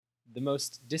The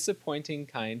most disappointing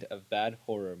kind of bad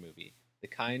horror movie. The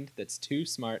kind that's too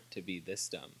smart to be this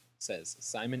dumb, says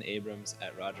Simon Abrams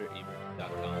at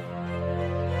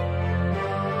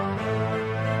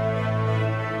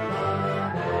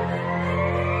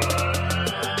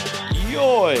RogerEbert.com.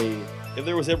 Yoy! If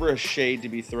there was ever a shade to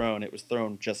be thrown, it was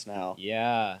thrown just now.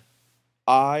 Yeah.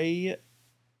 I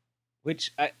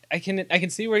Which I can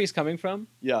see where he's coming from.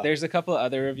 Yeah. There's a couple of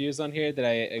other reviews on here that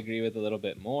I agree with a little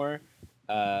bit more.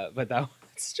 But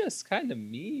that's just kind of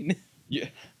mean. Yeah.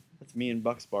 That's me and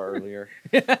Buck's bar earlier.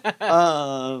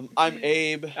 I'm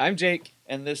Abe, I'm Jake.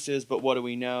 and this is But What Do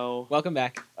We Know? Welcome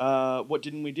back. What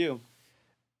didn't we do?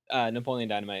 Napoleon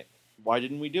Dynamite. Why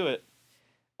didn't we do it?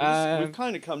 We've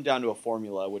kind of come down to a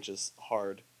formula, which is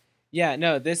hard. Yeah,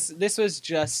 no, this was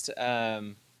just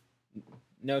no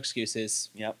excuses.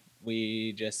 Yep.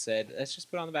 We just said, let's just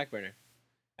put it on the back burner.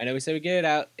 I know we said we get it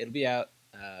out. It'll be out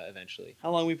eventually.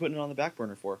 How long are we putting it on the back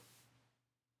burner for?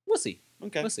 We'll see.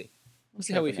 Okay. We'll see. We'll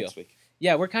see Try how we for feel. next week.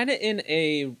 Yeah, we're kind of in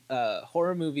a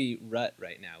horror movie rut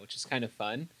right now, which is kind of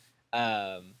fun.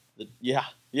 Yeah,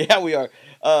 we are.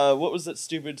 What was that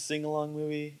stupid sing-along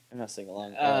movie? Or not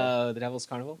sing-along. The Devil's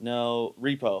Carnival? No,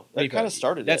 Repo. That Repo. kind of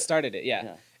started That it. started it,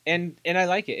 yeah. And I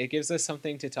like it. It gives us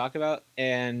something to talk about.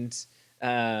 And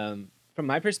from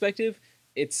my perspective,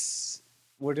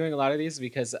 we're doing a lot of these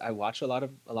because I watch a lot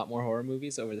more horror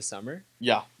movies over the summer.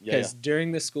 Yeah. Because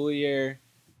during the school year,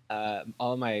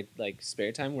 all of my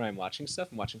spare time where I'm watching stuff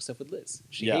with Liz.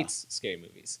 She hates scary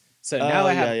movies. So now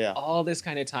I have all this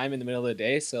kind of time in the middle of the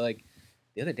day. So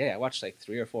the other day I watched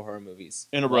 3 or 4 horror movies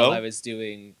in a while row. I was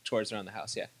doing chores around the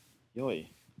house. Yeah. Yoy.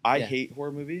 I hate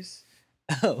horror movies.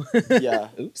 Oh. Yeah.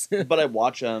 Oops. But I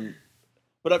watch them.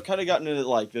 But I've kind of gotten into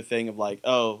the thing of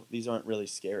oh, these aren't really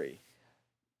scary.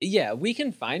 Yeah, we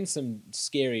can find some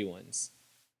scary ones.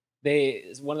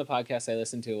 One of the podcasts I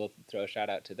listen to, we'll throw a shout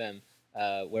out to them.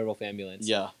 Werewolf Ambulance.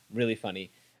 Yeah. Really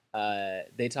funny.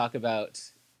 They talk about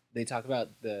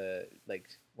the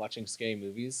watching scary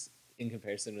movies in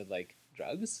comparison with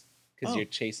drugs, because you're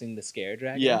chasing the scare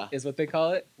dragon. Yeah. Is what they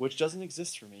call it. Which doesn't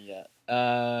exist for me yet.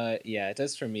 Yeah, it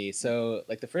does for me. So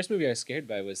the first movie I was scared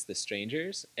by was The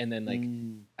Strangers, and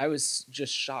then I was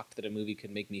just shocked that a movie could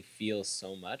make me feel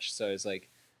so much. So I was like,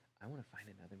 I want to find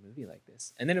another movie like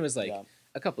this. And then it was a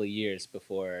couple of years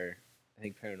before, I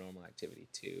think, Paranormal Activity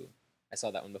 2. I saw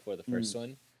that one before the first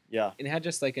one. Yeah. And it had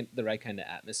just the right kind of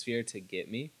atmosphere to get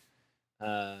me.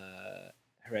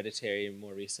 Hereditary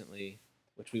more recently,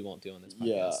 which we won't do on this podcast.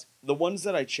 Yeah. The ones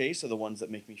that I chase are the ones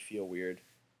that make me feel weird.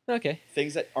 Okay.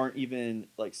 Things that aren't even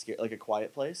scary, like A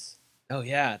Quiet Place. Oh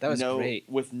yeah, that was great.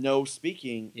 With no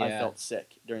speaking, I felt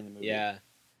sick during the movie. Yeah.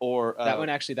 Or that one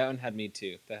had me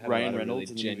too. That had Ryan a lot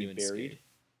Reynolds of really in the movie genuine Buried.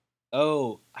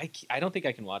 Oh, I don't think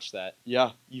I can watch that.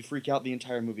 Yeah, you freak out the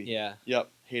entire movie. Yeah.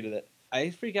 Yep, hated it. I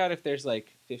freak out if there's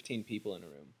 15 people in a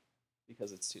room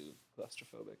because it's too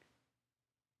claustrophobic.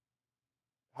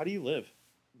 How do you live?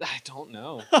 I don't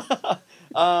know.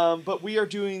 But we are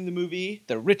doing the movie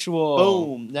The Ritual.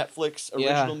 Boom, Netflix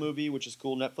original movie, which is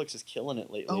cool. Netflix is killing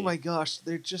it lately. Oh my gosh,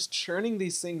 they're just churning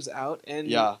these things out, and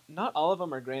not all of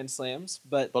them are grand slams,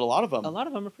 but a lot of them. A lot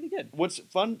of them are pretty good. What's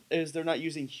fun is they're not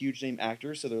using huge name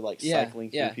actors, so they're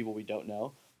cycling through people we don't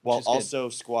know, while also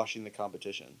squashing the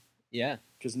competition. Yeah,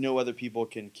 because no other people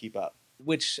can keep up.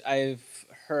 Which I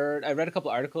read a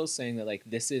couple articles saying that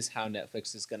this is how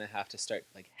Netflix is gonna have to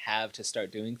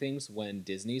start doing things when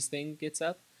Disney's thing gets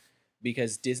up,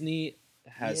 because Disney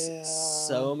has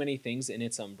so many things in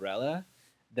its umbrella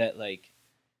that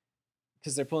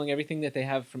because they're pulling everything that they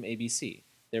have from ABC,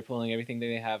 they're pulling everything that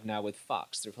they have now with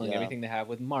Fox, they're pulling everything they have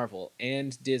with Marvel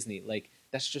and Disney.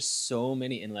 That's just so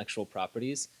many intellectual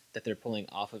properties that they're pulling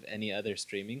off of any other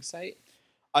streaming site.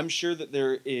 I'm sure that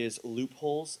there is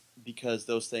loopholes because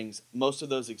most of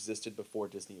those existed before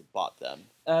Disney bought them.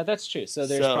 That's true. So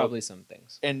there's probably some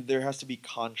things. And there has to be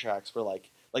contracts for like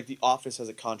The Office has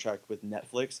a contract with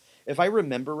Netflix. If I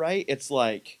remember right, it's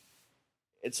like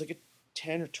a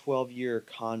 10 or 12 year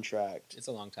contract. It's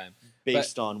a long time.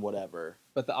 Based on whatever.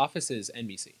 But The Office is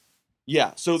NBC.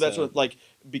 Yeah, so that's what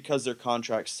because their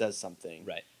contract says something.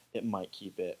 Right. It might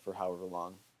keep it for however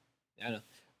long. I know.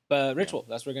 But Ritual,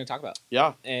 that's what we're going to talk about.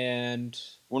 Yeah. And...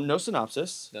 well, no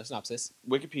synopsis. No synopsis.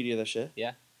 Wikipedia that shit.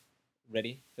 Yeah.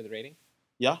 Ready for the rating?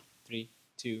 Yeah. 3,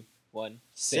 2, 1,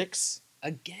 6.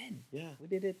 Again. Yeah. We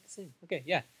did it the same. Okay,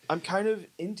 yeah. I'm kind of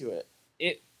into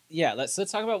it. Yeah, let's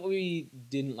talk about what we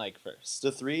didn't like first.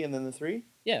 The 3 and then the 3?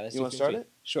 Yeah. You want to start it?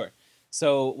 Sure.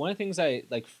 So one of the things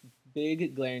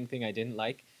big glaring thing I didn't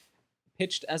like,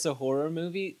 pitched as a horror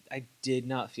movie, I did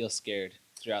not feel scared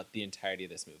throughout the entirety of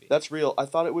this movie. That's real. I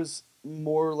thought it was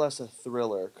more or less a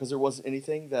thriller because there wasn't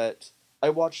anything that I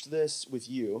watched this with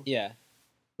you, Yeah.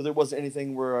 but there wasn't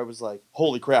anything where I was like,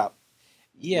 "Holy crap!"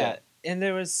 Yeah, Yeah, and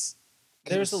because it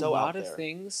there was was a so lot out of there.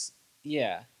 things.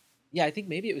 Yeah. Yeah, I think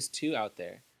maybe it was two out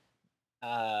there.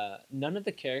 None of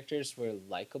the characters were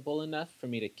likable enough for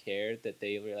me to care that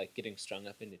they were like getting strung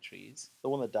up into trees. The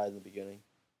one that died in the beginning,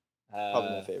 probably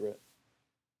my Uh, favorite.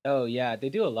 oh yeah, they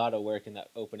do a lot of work in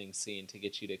that opening scene to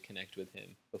get you to connect with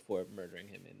him before murdering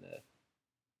him in the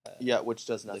Yeah, which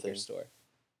does liquor nothing. store.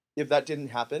 If that didn't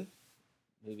happen,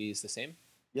 Movie's the same.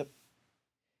 yep,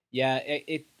 Yeah,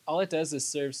 it all it does is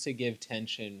serves to give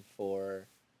tension for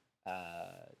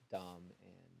Dom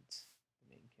and the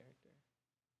main character.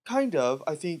 kind of.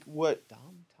 I think what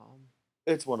Dom, Tom.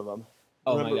 it's one of them.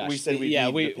 Oh my Remember, we gosh. said we'd Yeah,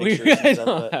 need the we pictures and I stuff,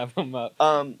 don't but have them up.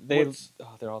 They what's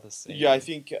they're all the yeah, I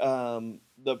same. think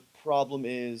the problem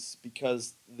is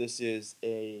because this is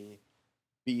a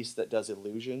beast that does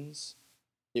illusions,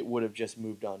 it would have just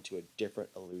moved on to a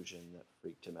different illusion that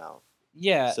freaked him out.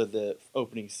 Yeah, So the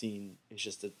opening scene is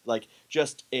just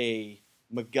a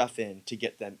MacGuffin to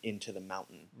get them into the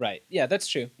mountain, right. Yeah, that's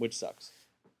true. which sucks.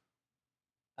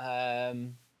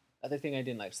 Um, other thing I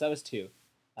didn't like. So that was two.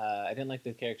 I didn't like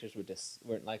the characters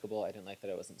weren't likable. I didn't like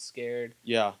that I wasn't scared.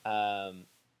 Yeah,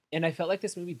 And I felt like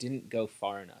this movie didn't go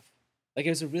far enough. Like it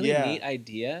was a really yeah, neat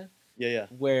idea yeah.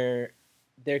 where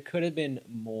there could have been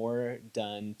more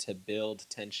done to build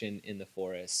tension in the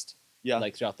forest, Yeah.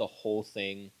 like throughout the whole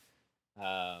thing.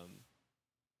 Um,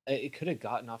 it could have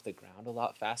gotten off the ground a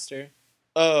lot faster.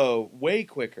 Oh, way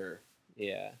quicker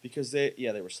Yeah. because they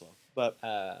were slow. But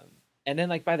And then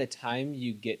like by the time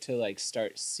you get to like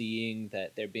start seeing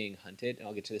that they're being hunted, and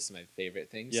I'll get to this in my favorite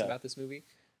things yeah, about this movie,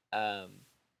 um,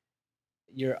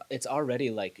 it's already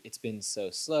like it's been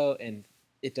so slow and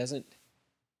it doesn't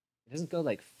go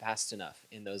like fast enough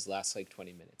in those last like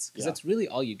 20 minutes because Yeah. that's really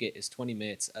all you get is 20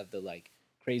 minutes of the like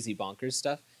crazy bonkers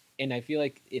stuff, and I feel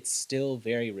like it's still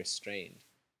very restrained.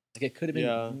 Like it could have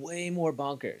yeah, been way more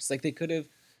bonkers. Like they could have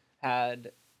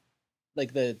had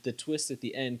like the twist at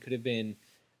the end could have been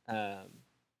um,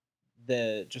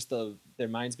 their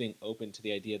minds being open to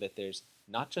the idea that there's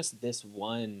not just this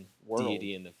one world.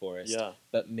 deity in the forest, Yeah,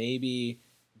 but maybe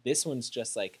this one's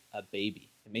just like a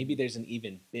baby. And maybe Mhm. there's an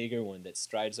even bigger one that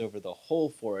strides over the whole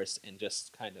forest and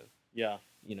just kind of, yeah,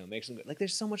 makes them go. Like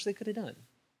there's so much they could have done.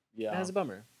 yeah. That's a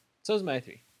bummer. So is my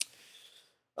three.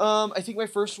 I think my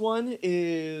first one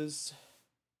is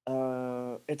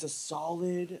it's a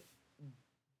solid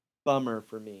bummer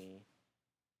for me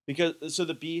because so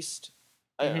the beast.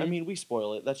 I Mm-hmm. mean, we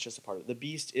spoil it. That's just a part of it. The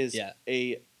beast is Yeah,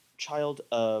 a child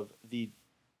of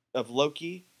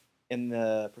Loki and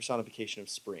the personification of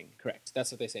spring. correct.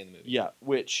 That's what they say in the movie. Yeah,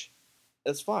 which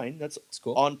that's fine. That's It's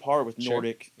cool. on par with Sure.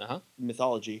 Nordic Uh huh.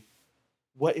 mythology.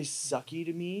 What is sucky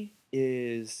to me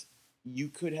is you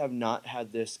could have not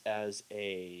had this as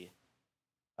a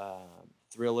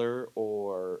thriller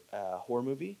or a horror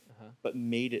movie, Uh huh. but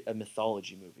made it a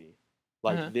mythology movie.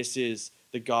 Like Uh-huh. this is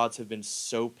the gods have been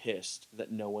so pissed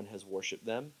that no one has worshipped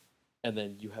them, and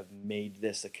then you have made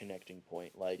this a connecting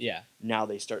point. Like Yeah. now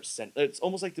they start send. It's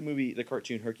almost like the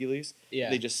cartoon Hercules. Yeah.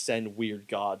 They just send weird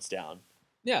gods down.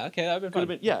 Yeah. Okay, that would have Could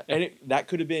been have fun. been and that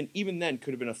could have been even then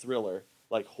could have been a thriller.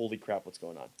 Like holy crap, what's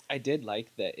going on? I did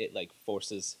like that it like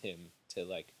forces him to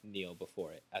like kneel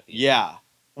before it at the end. Yeah.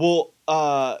 Well,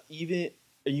 even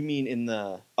you mean in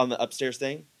the on the upstairs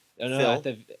thing, Oh no, Phil? at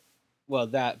the well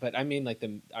that, but I mean like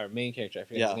the our main character. I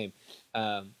forget his Yeah.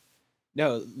 name.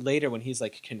 No, later when he's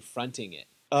like confronting it,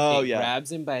 Oh it yeah.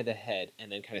 grabs him by the head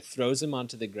and then kind of throws him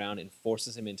onto the ground and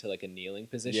forces him into like a kneeling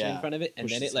position in Yeah. front of it, and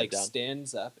Pushes then his it head like down.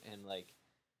 stands up and like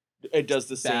It does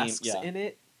the same. basks Yeah. in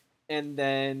it, and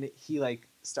then he like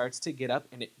starts to get up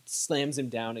and it slams him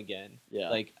down again. Yeah.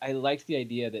 Like I liked the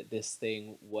idea that this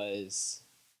thing was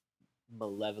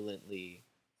malevolently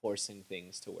forcing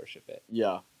things to worship it.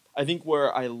 Yeah. I think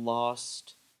where I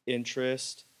lost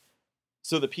interest.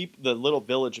 So the little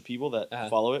village of people that Uh-huh.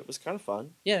 follow it was kind of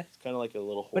fun. Yeah, It's kind of like a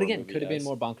little horror but again, movie could have been as-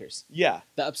 more bonkers. Yeah.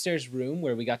 The upstairs room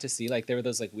where we got to see like there were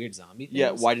those like weird zombie things.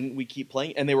 Yeah. Why didn't we keep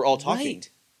playing? And they were all talking. Right.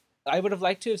 I would have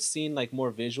liked to have seen like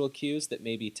more visual cues that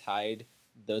maybe tied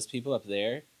those people up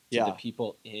there to Yeah. the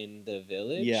people in the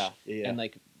village. Yeah. Yeah. And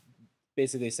like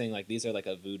basically saying like these are like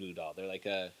a voodoo doll. They're like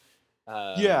a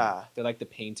Yeah. They're like the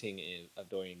painting of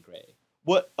Dorian Gray.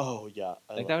 What? Oh yeah.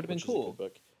 Like, that would've been which is a cool. good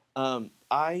book.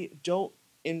 I don't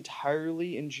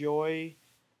entirely enjoy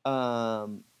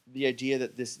the idea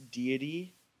that this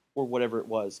deity or whatever it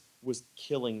was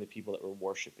killing the people that were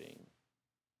worshiping.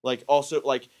 Like also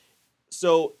like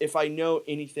so if I know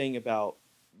anything about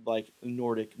like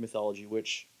Nordic mythology,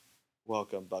 which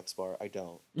Welcome, Buckspar. I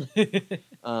don't. Why do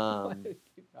you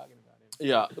keep talking about him?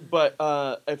 Yeah, but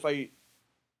if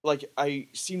I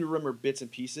seem to remember bits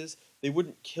and pieces, they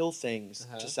wouldn't kill things to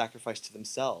Uh-huh. sacrifice to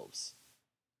themselves.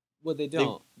 Well, they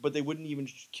don't. But they wouldn't even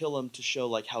kill them to show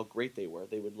like how great they were.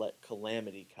 They would let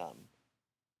calamity come.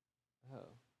 Oh.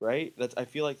 Right? I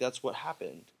feel like that's what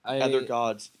happened. I Other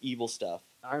gods, evil stuff.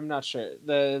 I'm not sure.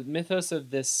 The mythos of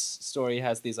this story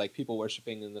has these like people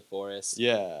worshiping in the forest.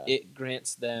 Yeah. It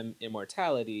grants them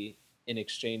immortality in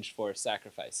exchange for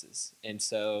sacrifices, and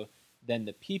so then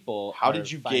the people How are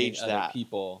did you finding gauge other that?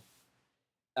 people.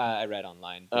 I read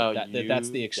online, Oh, but that's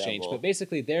the you exchange. devil. But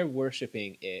basically, they're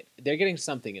worshiping it. They're getting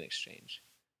something in exchange.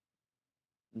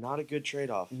 Not a good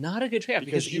trade-off. Not a good trade-off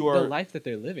because Because you the are life that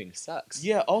they're living sucks.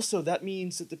 Yeah, also that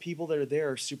means that the people that are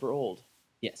there are super old.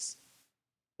 Yes.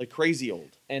 Like crazy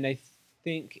old. And I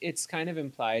think it's kind of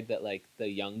implied that like the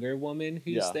younger woman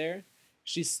who's Yeah. there,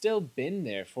 she's still been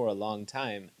there for a long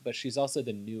time, but she's also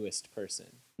the newest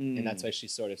person, and that's why she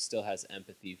sort of still has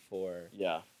empathy for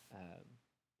Yeah.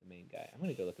 the main guy. I'm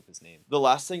gonna go look up his name. The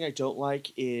last thing I don't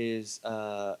like is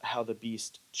how the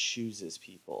beast chooses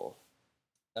people.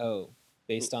 Oh,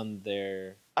 based on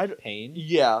their pain.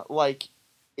 Yeah, like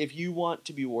if you want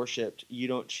to be worshipped, you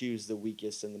don't choose the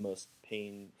weakest and the most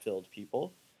pain-filled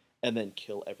people, and then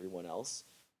kill everyone else.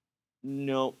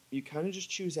 No, you kind of just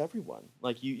choose everyone.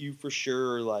 Like you for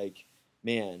sure are like,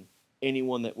 man,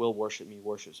 anyone that will worship me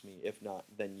worships me. If not,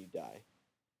 then you die.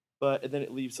 But and then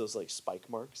it leaves those like spike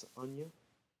marks on you.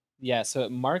 Yeah, so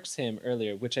it marks him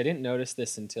earlier, which I didn't notice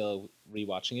this until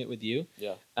rewatching it with you.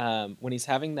 Yeah. When he's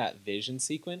having that vision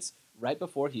sequence, right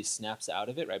before he snaps out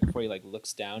of it, right before he like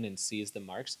looks down and sees the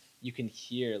marks, you can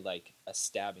hear like a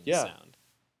stabbing Yeah. sound.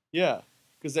 Yeah,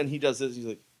 because then he does this. He's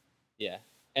like, Yeah,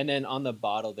 and then on the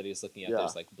bottle that he's looking at, Yeah.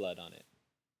 there's like blood on it.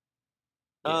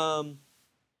 Yeah.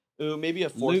 ooh, maybe a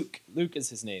fourth. Luke is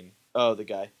his name. Oh, the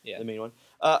guy. Yeah. The main one.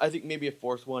 I think maybe a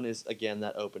fourth one is again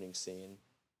that opening scene.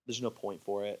 There's no point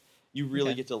for it. You really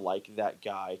Okay. get to like that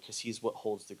guy because he's what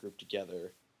holds the group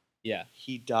together. Yeah.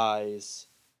 He dies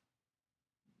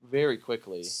very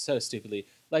quickly. So stupidly.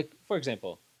 Like, for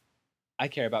example, I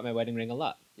care about my wedding ring a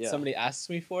lot. Yeah. Somebody asks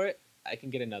me for it, I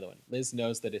can get another one. Liz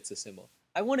knows that it's a symbol.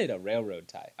 I wanted a railroad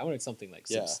tie. I wanted something like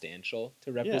Yeah. substantial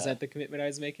to represent the commitment I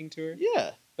was making to her.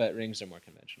 Yeah. But rings are more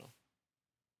conventional.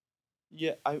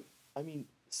 Yeah. I mean,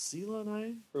 Sela and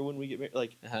I, for when we get married,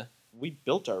 like Uh-huh. we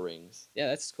built our rings, Yeah,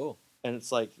 that's cool. and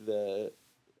it's like the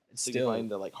It's signifying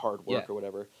still the like hard work yeah. or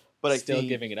whatever. But still I think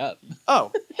giving it up.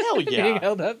 Oh hell Being yeah!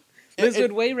 held up. Liz And-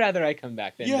 would way rather I come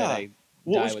back than Yeah. that I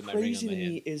What die was with my ring on crazy my to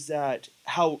hand. me is that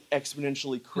how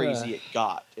exponentially crazy Ugh. it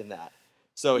got in that.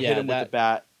 So it Yeah, hit him with that- the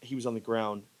bat. He was on the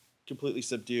ground, completely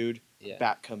subdued. Yeah.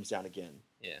 Bat comes down again.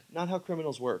 Yeah. Not how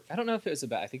criminals work. I don't know if it was a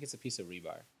bat. I think it's a piece of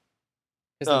rebar.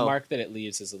 Because Oh. the mark that it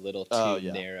leaves is a little too Oh,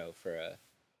 yeah. narrow for a.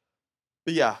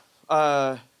 But yeah,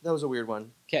 that was a weird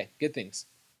one. Okay, good things.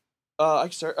 I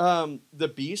can start. The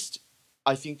Beast.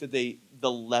 I think that the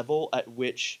level at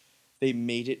which they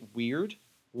made it weird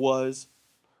was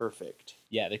perfect.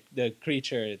 Yeah, the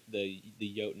creature, the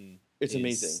Jotun. It's is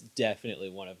amazing. Definitely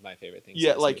one of my favorite things.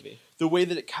 Yeah, in this like movie. the way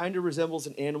that it kind of resembles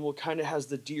an animal, kind of has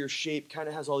the deer shape, kind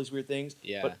of has all these weird things,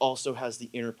 Yeah. but also has the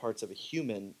inner parts of a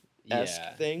human-esque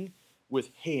Yeah. thing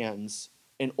with hands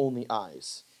and only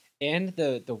eyes. And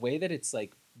the way that it's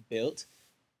like built,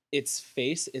 its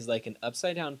face is like an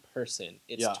upside down person.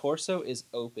 Its Yeah. torso is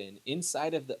open.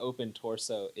 Inside of the open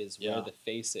torso is where Yeah. the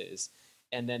face is,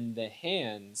 and then the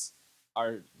hands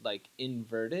are like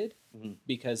inverted Mhm.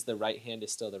 because the right hand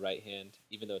is still the right hand,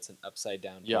 even though it's an upside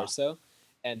down Yeah. torso,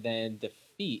 and then the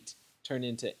feet turn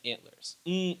into antlers,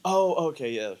 Oh,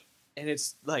 okay, yeah, and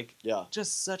it's like yeah.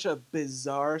 just such a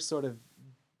bizarre sort of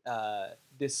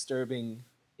disturbing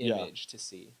Yeah. image to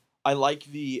see. I like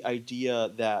the idea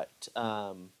that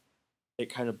it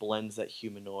kind of blends that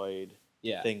humanoid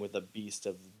Yeah. thing with a beast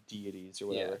of deities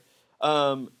or Yeah.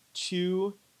 whatever.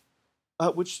 Two,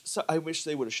 which so I wish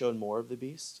they would have shown more of the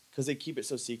beast because they keep it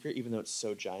so secret, even though it's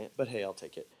so giant. But hey, I'll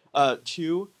take it.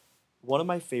 Two, one of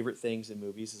my favorite things in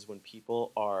movies is when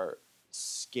people are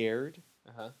scared,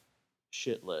 Uh-huh.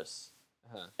 shitless,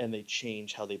 Uh-huh. and they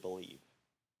change how they believe.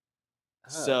 Oh.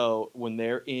 So when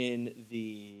they're in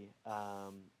the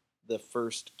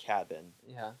first cabin,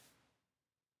 Yeah.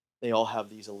 they all have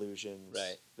these illusions.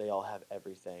 Right. They all have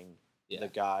everything. Yeah. The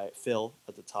guy Phil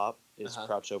at the top is Uh-huh.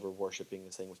 crouched over worshiping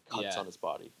this thing with cuts Yeah. on his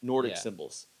body. Nordic Yeah.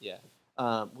 symbols. Yeah.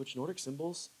 Which Nordic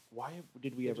symbols? Why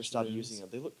did we They're ever just stop runes. using them?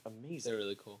 They look amazing. They're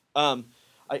really cool.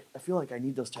 I feel like I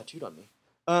need those tattooed on me.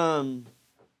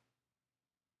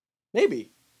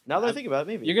 Maybe. Now that I I'm- think about it,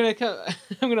 maybe. You're gonna come.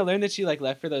 I'm gonna learn that you like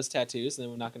left for those tattoos, and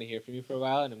then we're not gonna hear from you for a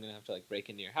while, and I'm gonna have to like break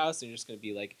into your house, and you're just gonna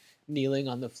be like kneeling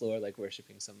on the floor, like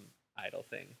worshiping some idol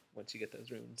thing. Once you get those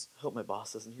runes. I hope my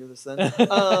boss doesn't hear this then.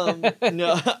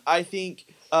 No, I think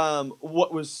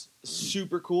what was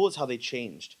super cool is how they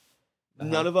changed.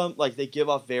 None of them like they give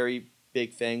off very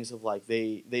big things of like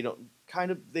they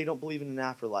don't believe in an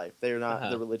afterlife. They're not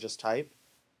the religious type.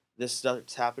 This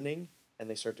starts happening and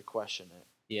they start to question it.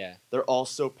 Yeah. They're all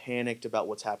so panicked about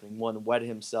what's happening. One wed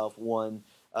himself. One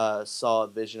saw a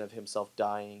vision of himself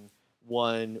dying.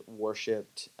 One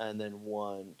worshipped, and then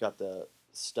one got the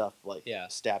stuff like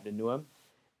stabbed into him.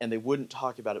 And they wouldn't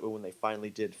talk about it, but when they finally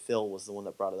did, Phil was the one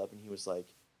that brought it up, and he was like,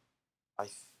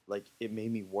 like it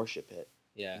made me worship it.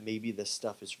 Yeah. Maybe this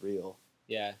stuff is real.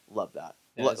 Yeah. Love that.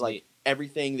 That Like neat.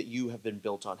 everything that you have been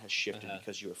built on has shifted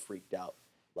because you were freaked out.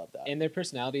 Love that. And their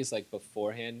personalities like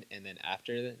beforehand and then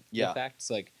after the fact.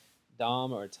 So like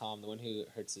Dom or Tom, the one who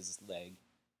hurts his leg,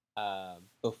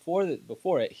 before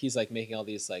it, he's like making all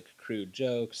these like crude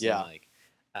jokes. Yeah. And, like,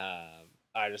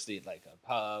 I just need like a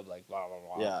pub, like blah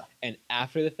blah blah. Yeah. And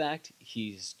after the fact,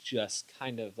 he's just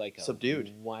kind of like a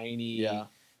Subdued. whiny,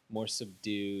 more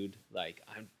subdued. Like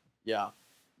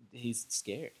he's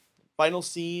scared. Final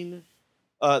scene.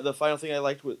 The final thing I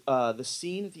liked was the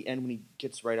scene at the end when he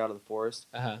gets right out of the forest.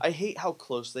 I hate how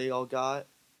close they all got.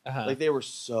 Like they were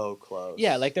so close.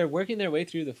 Yeah, like they're working their way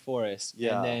through the forest,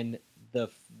 and then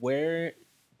where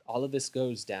all of this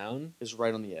goes down is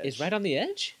right on the edge. Is right on the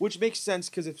edge, which makes sense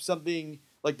because if something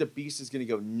like the beast is going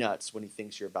to go nuts when he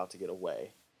thinks you're about to get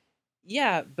away.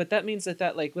 Yeah, but that means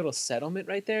that like little settlement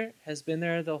right there has been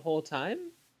there the whole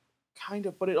time. Kind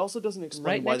of, but it also doesn't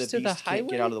explain why the beast can't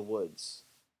get out of the woods.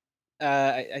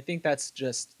 I think that's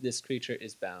just this creature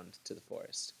is bound to the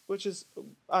forest. Which is,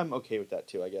 I'm okay with that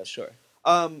too, I guess. Sure.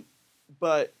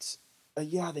 But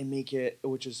yeah, they make it,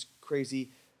 which is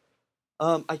crazy.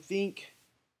 I think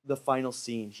the final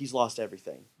scene, he's lost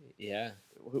everything. Yeah.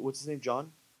 What's his name?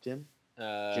 John? Jim?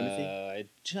 Jimothy? I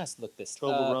just looked this up.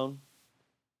 Toblerone?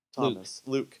 Thomas.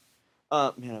 Luke.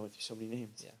 Man, I went through so many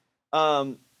names.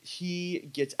 Yeah. He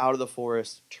gets out of the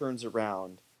forest, turns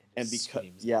around, and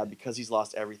because he's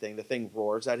lost everything, the thing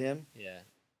roars at him. Yeah.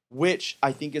 Which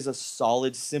I think is a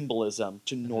solid symbolism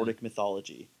to Nordic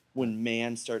mythology. When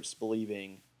man starts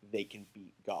believing they can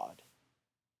beat God.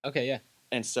 Okay, yeah.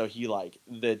 And so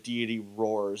the deity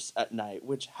roars at night,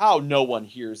 which how no one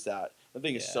hears that. The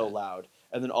thing is so loud.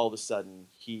 And then all of a sudden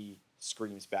he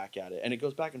screams back at it. And it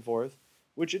goes back and forth,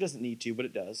 which it doesn't need to, but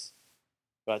it does.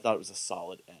 But I thought it was a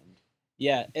solid end.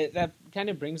 Yeah, that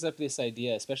kind of brings up this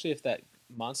idea, especially if that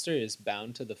monster is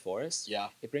bound to the forest. Yeah.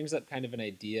 It brings up kind of an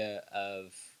idea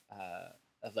of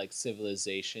like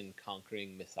civilization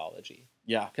conquering mythology.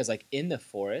 Yeah. Because like in the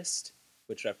forest,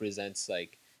 which represents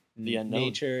like the unknown.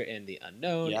 Nature and the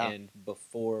unknown, yeah. and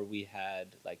before we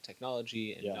had like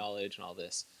technology and knowledge and all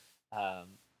this,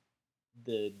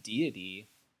 the deity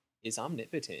is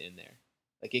omnipotent in there.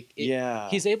 Like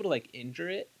he's able to like injure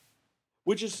it,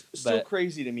 which is still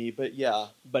crazy to me. But yeah,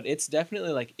 but it's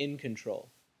definitely like in control.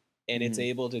 And it's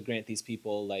able to grant these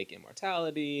people like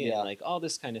immortality and like all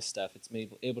this kind of stuff. It's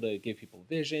able to give people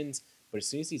visions. But as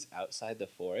soon as he's outside the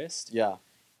forest,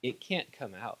 it can't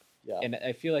come out. Yeah. And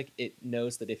I feel like it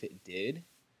knows that if it did,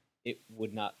 it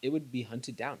would be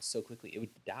hunted down so quickly. It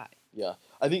would die. Yeah.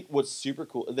 I think what's super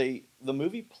cool, the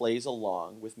movie plays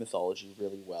along with mythology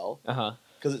really well.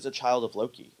 Because it's a child of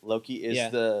Loki. Loki is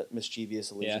the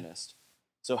mischievous illusionist.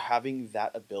 So having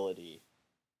that ability,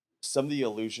 some of the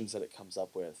illusions that it comes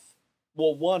up with,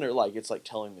 well, one are like it's like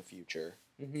telling the future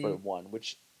for one,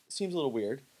 which seems a little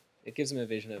weird. It gives him a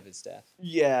vision of his death.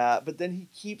 Yeah, but then he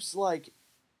keeps like,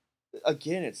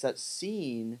 again, it's that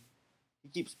scene. He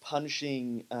keeps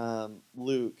punishing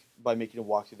Luke by making him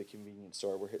walk through the convenience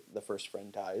store where the first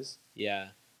friend dies. Yeah,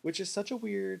 which is such a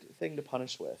weird thing to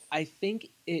punish with. I think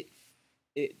it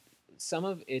some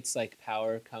of its like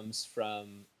power comes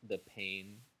from the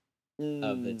pain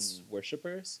of its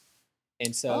worshippers.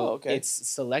 And so it's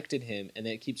selected him, and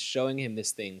then it keeps showing him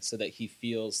this thing so that he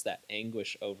feels that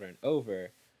anguish over and over,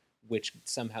 which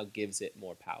somehow gives it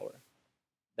more power.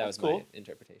 That's was my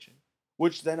interpretation.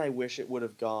 Which then I wish it would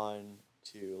have gone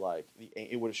to like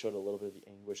it would have showed a little bit of the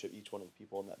anguish of each one of the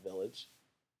people in that village.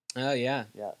 Oh yeah,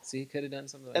 yeah. See, he could have done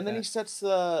something like that. And then he sets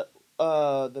the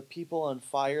people on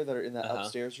fire that are in that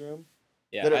upstairs room.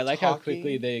 Yeah, I like how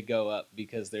quickly they go up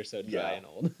because they're so dry and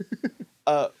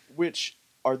old. Which.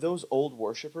 Are those old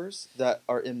worshippers that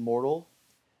are immortal?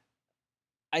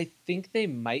 I think they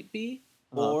might be,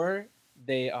 or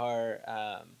they are,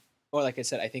 or like I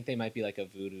said, I think they might be like a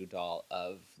voodoo doll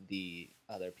of the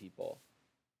other people.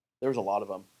 There's a lot of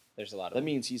them. There's a lot of That them.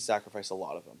 means he sacrificed a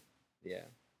lot of them. Yeah.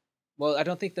 Well, I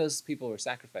don't think those people were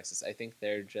sacrifices. I think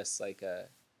they're just like a.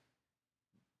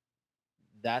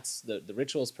 That's the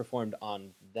rituals performed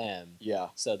on them, Yeah.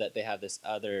 so that they have this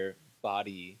other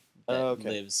body that Okay.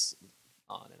 lives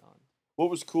on and on. What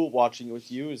was cool watching it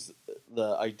with you is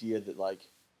the idea that like,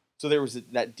 so there was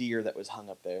that deer that was hung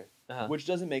up there, Uh-huh. which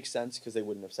doesn't make sense because they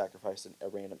wouldn't have sacrificed a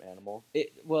random animal.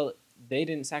 Well, they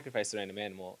didn't sacrifice a random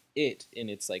animal. It in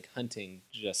its like hunting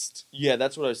just Yeah,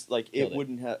 that's what I was like. killed It it.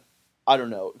 wouldn't have. I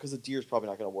don't know because the deer's probably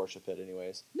not going to worship it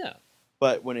anyways. No.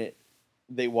 But when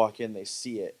they walk in, they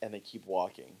see it and they keep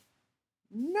walking.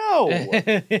 No,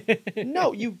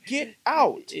 no, you get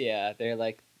out. Yeah, they're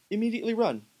like, Immediately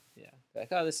run. yeah, they're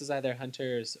like, oh, this is either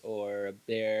hunters or a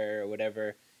bear or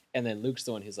whatever. And then Luke's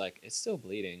the one who's like, it's still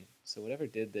bleeding, so whatever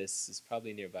did this is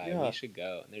probably nearby. Yeah. We should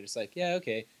go. And they're just like, yeah,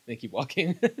 okay. And they keep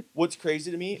walking. What's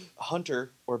crazy to me,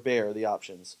 hunter or bear are the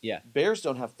options. Yeah. Bears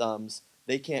don't have thumbs.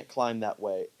 They can't climb that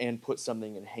way and put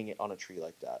something and hang it on a tree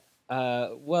like that.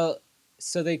 Well,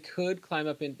 so they could climb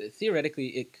up in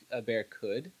theoretically, a bear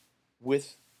could.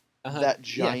 With Uh-huh. that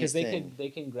giant because thing. they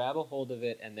can grab a hold of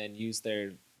it and then use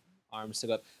their arms to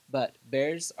go up. But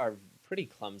bears are pretty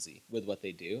clumsy with what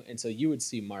they do, and so you would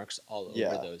see marks all over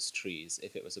Yeah. those trees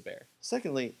if it was a bear.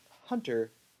 Secondly,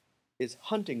 hunter is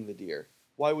hunting the deer.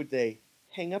 Why would they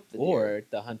hang up the deer? Or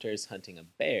the hunter's hunting a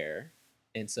bear,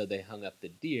 and so they hung up the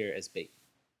deer as bait.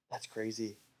 That's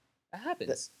crazy. That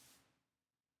happens.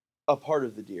 A part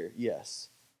of the deer, yes.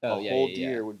 Oh, a yeah, whole yeah,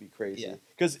 deer yeah. would be crazy. Yeah.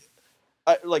 Because,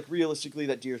 like realistically,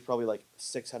 that deer is probably like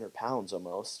 600 pounds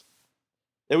almost.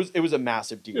 It was a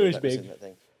massive deer. It was that was big. in that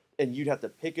thing, and you'd have to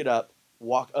pick it up,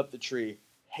 walk up the tree,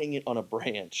 hang it on a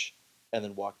branch, and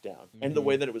then walk down. And the Mhm.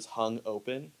 way that it was hung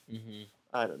open, Mm-hmm.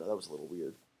 I don't know, that was a little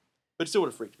weird. But it still would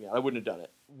have freaked me out. I wouldn't have done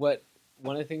it.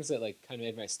 One of the things that like kind of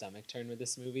made my stomach turn with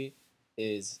this movie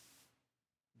is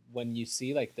when you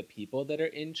see like the people that are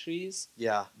in trees,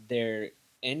 Yeah. their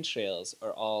entrails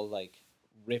are all like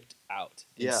ripped out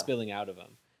and Yeah. spilling out of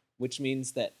them, which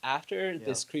means that after Yeah.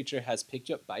 this creature has picked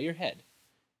you up by your head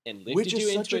and lifted Which you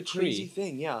is into such a a crazy tree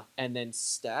thing, yeah. and then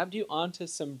stabbed you onto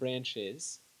some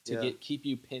branches to Yeah. keep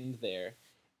you pinned there,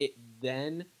 it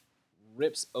then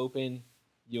rips open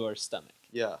your stomach.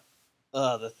 Yeah.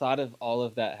 The thought of all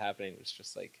of that happening was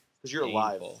just like Because you're painful.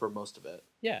 alive for most of it.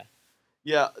 Yeah.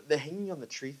 Yeah, the hanging on the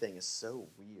tree thing is so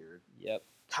weird. Yep.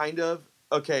 Kind of,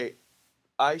 okay,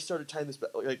 I started tying this back,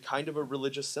 like kind of a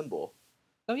religious symbol.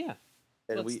 Oh yeah.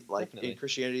 And Well, we it's like definitely. in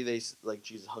Christianity, like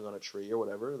Jesus hung on a tree or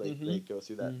whatever. They Mhm. go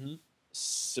through that Mm-hmm.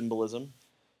 symbolism.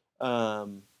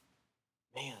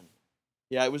 Man,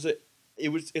 yeah,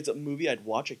 it's a movie I'd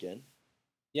watch again.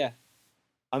 Yeah.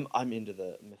 I'm into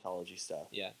the mythology stuff.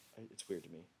 Yeah. It's weird to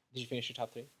me. Did you finish your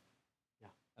top 3? Yeah.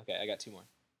 Okay, I got 2 more.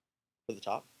 For the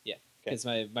top. Yeah. Okay. Because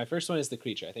my first one is the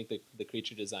creature. I think the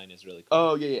creature design is really cool.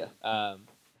 Oh yeah, yeah.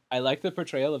 I like the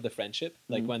portrayal of the friendship,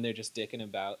 like Mhm. when they're just dicking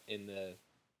about in the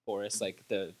forest, like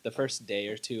the first day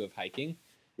or two of hiking.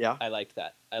 Yeah. I liked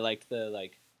that. I liked the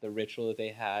ritual that they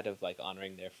had of like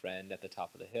honoring their friend at the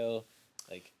top of the hill.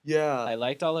 Like Yeah. I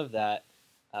liked all of that.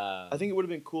 I think it would have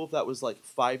been cool if that was like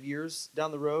 5 years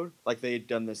down the road, like they had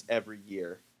done this every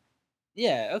year.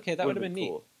 Yeah. Okay, that would have been neat.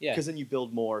 cool. Yeah. Because then you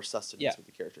build more sustenance Yeah. with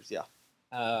the characters. Yeah.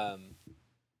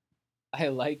 I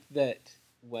liked that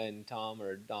when Tom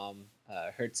or Dom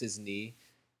hurts his knee,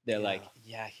 they're Yeah. like,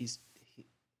 yeah, I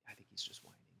think he's just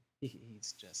whining.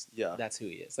 He's just, Yeah. that's who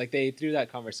he is. Like they through that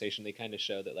conversation, they kind of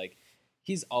show that like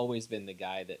he's always been the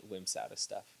guy that wimps out of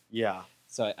stuff. Yeah.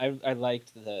 So I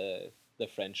liked the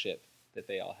friendship that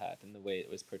they all had and the way it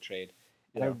was portrayed,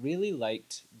 and I Yeah. really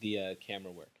liked the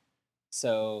camera work.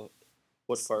 So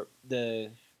What part?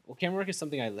 camera work is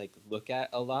something I like look at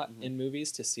a lot Mhm. in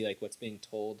movies to see like what's being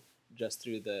told just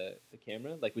through the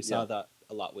camera. Like we saw Yeah. that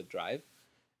a lot with Drive,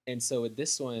 and so with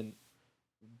this one,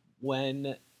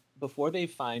 when before they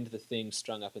find the thing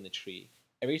strung up in the tree,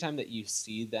 every time that you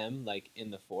see them like in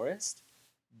the forest,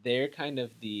 they're kind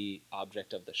of the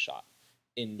object of the shot.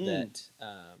 In Mm.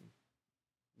 that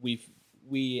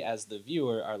we as the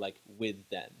viewer are like with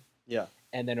them. Yeah.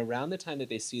 And then around the time that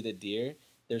they see the deer,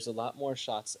 there's a lot more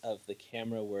shots of the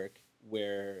camera work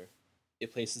where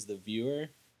it places the viewer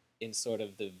in sort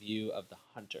of the view of the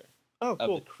hunter, Oh, of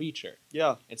cool. the creature.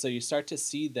 Yeah. And so you start to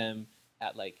see them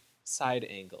at like side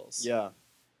angles Yeah.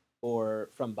 or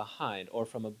from behind or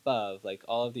from above, like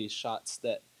all of these shots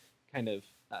that kind of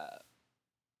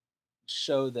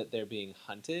show that they're being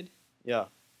hunted Yeah.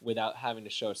 without having to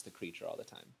show us the creature all the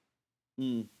time.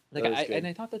 Mm. Like That is good. and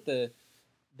I thought that the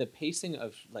pacing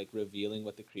of like revealing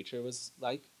what the creature was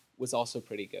like was also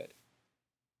pretty good.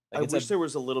 Like I it's wish there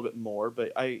was a little bit more,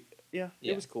 but yeah, Yeah.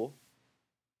 it was cool.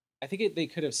 I think they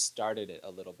could have started it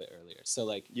a little bit earlier. So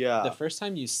like Yeah. the first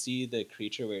time you see the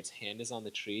creature where its hand is on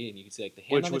the tree and you can see like the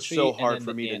hand Which on the was tree so and hard then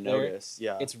for the me to antler, notice.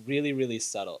 Yeah. it's really, really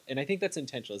subtle. And I think that's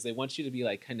intentional, is they want you to be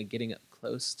like kind of getting up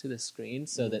close to the screen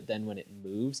so that then when it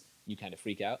moves, you kind of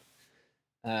freak out.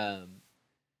 I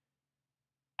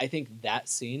think that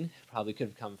scene probably could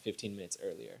have come 15 minutes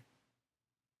earlier.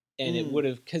 And it would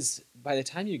have, because by the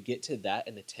time you get to that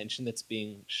and the tension that's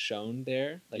being shown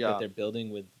there, like that they're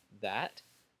building with that,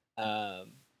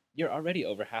 you're already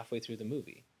over halfway through the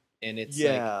movie. And it's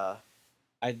like,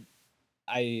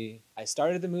 I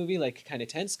started the movie like kind of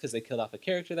tense because they killed off a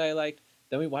character that I liked.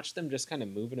 Then we watched them just kind of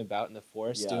moving about in the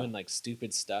forest doing like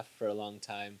stupid stuff for a long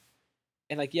time.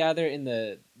 And like, yeah, they're in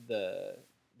the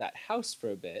that house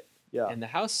for a bit. Yeah. And the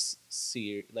house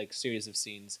series of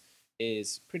scenes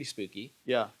is pretty spooky.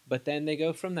 Yeah. But then they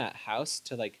go from that house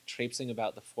to like traipsing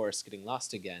about the forest, getting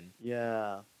lost again.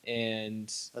 Yeah. And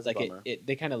that's like a bummer.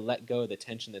 they kind of let go of the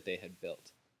tension that they had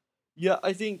built. Yeah,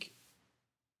 I think.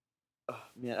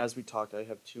 Man, as we talked, I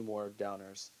have two more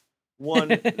downers. One,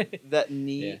 that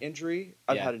knee injury.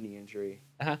 I've had a knee injury.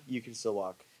 You can still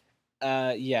walk.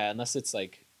 Yeah, unless it's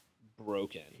like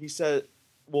broken. He said,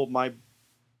 "Well, my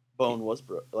bone was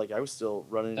broke. Like I was still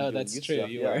running." Oh, and doing that's youth true. Stuff.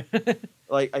 You yeah. were.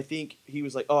 Like I think he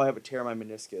was like, "Oh, I have a tear in my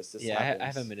meniscus." This happens. I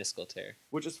have a meniscal tear,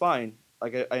 which is fine.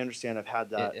 Like I understand. I've had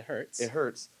that. It hurts. It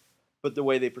hurts, but the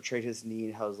way they portrayed his knee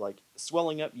and how it was like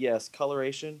swelling up. Yes,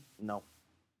 coloration. No,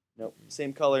 nope.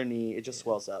 Same color knee. It just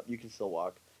swells up. You can still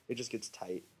walk. It just gets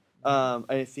tight.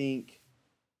 I think.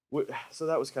 So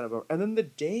that was kind of and then the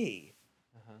day,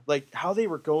 like how they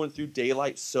were going through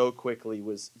daylight so quickly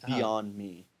was beyond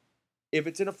me. If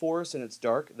it's in a forest and it's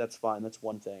dark, that's fine. That's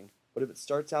one thing. But if it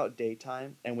starts out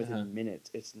daytime and within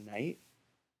minutes it's night,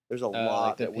 there's a lot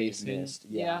like that we've pacing? missed.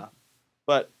 Yeah.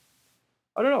 But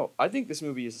I don't know. I think this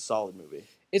movie is a solid movie.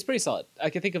 It's pretty solid. I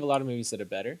can think of a lot of movies that are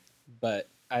better, but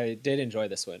I did enjoy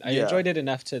this one. I enjoyed it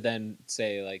enough to then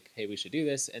say like, "Hey, we should do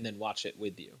this," and then watch it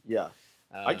with you. Yeah.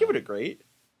 I'd give it a great.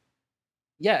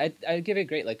 Yeah, I'd give it a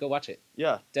great. Like, go watch it.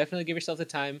 Yeah. Definitely give yourself the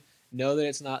time. Know that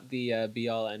it's not the be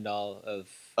all end all of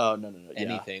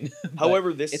anything.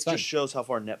 However, this just shows how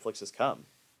far Netflix has come.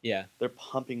 Yeah. They're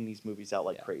pumping these movies out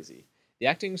like crazy. The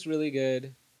acting's really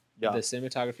good. Yeah. The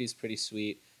cinematography is pretty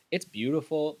sweet. It's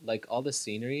beautiful. Like, all the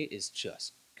scenery is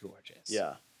just gorgeous.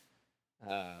 Yeah.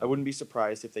 I wouldn't be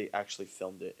surprised if they actually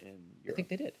filmed it in Europe. I think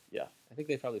they did. Yeah. I think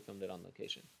they probably filmed it on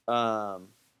location. But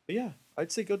yeah,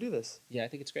 I'd say go do this. Yeah, I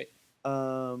think it's great.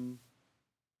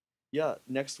 Yeah,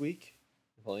 next week.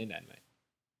 Napoleon Dynamite.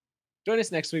 Join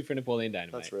us next week for Napoleon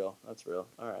Dynamite. That's real.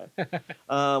 All right.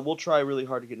 We'll try really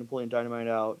hard to get Napoleon Dynamite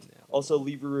out. Yeah, also,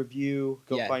 leave a review.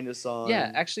 Go find us on.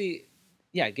 Yeah, actually,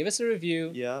 give us a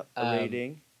review. Yeah, a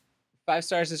rating. 5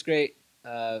 stars is great.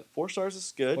 4 stars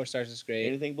is good. 4 stars is great.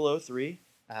 Anything below 3,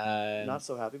 not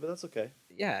so happy, but that's okay.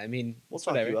 Yeah, I mean, we'll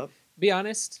talk you up. Be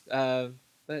honest, but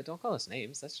don't call us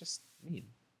names. That's just mean.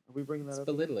 Are we bringing that up?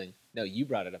 Belittling. Again? No, you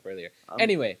brought it up earlier.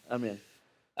 Anyway, I'm in.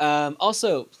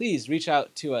 Also, please reach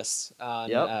out to us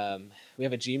on. We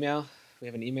have a Gmail. We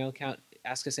have an email account.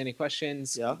 Ask us any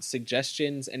questions,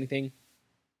 suggestions, anything.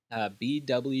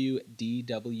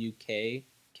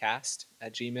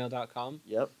 bwdwkcast@gmail.com.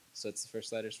 Yep. So it's the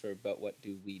first letters for But What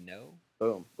Do We Know?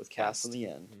 Boom. With cast on the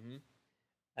end. Mm-hmm.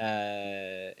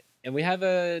 And we have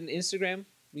an Instagram.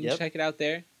 You can check it out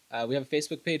there. We have a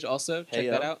Facebook page also. Check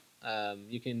that out.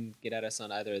 You can get at us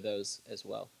on either of those as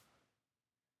well.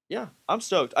 Yeah, I'm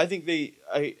stoked. I think going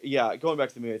back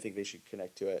to the movie, I think they should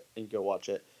connect to it and go watch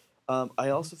it. I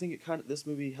also think this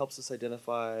movie helps us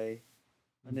identify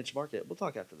a niche market. We'll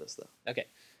talk after this though. Okay.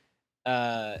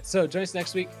 So join us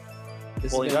next week.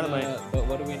 This Napoleon Dynamite. But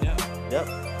What Do We Know? Yep.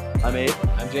 I'm Abe.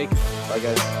 I'm Jake. Bye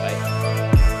guys. Bye.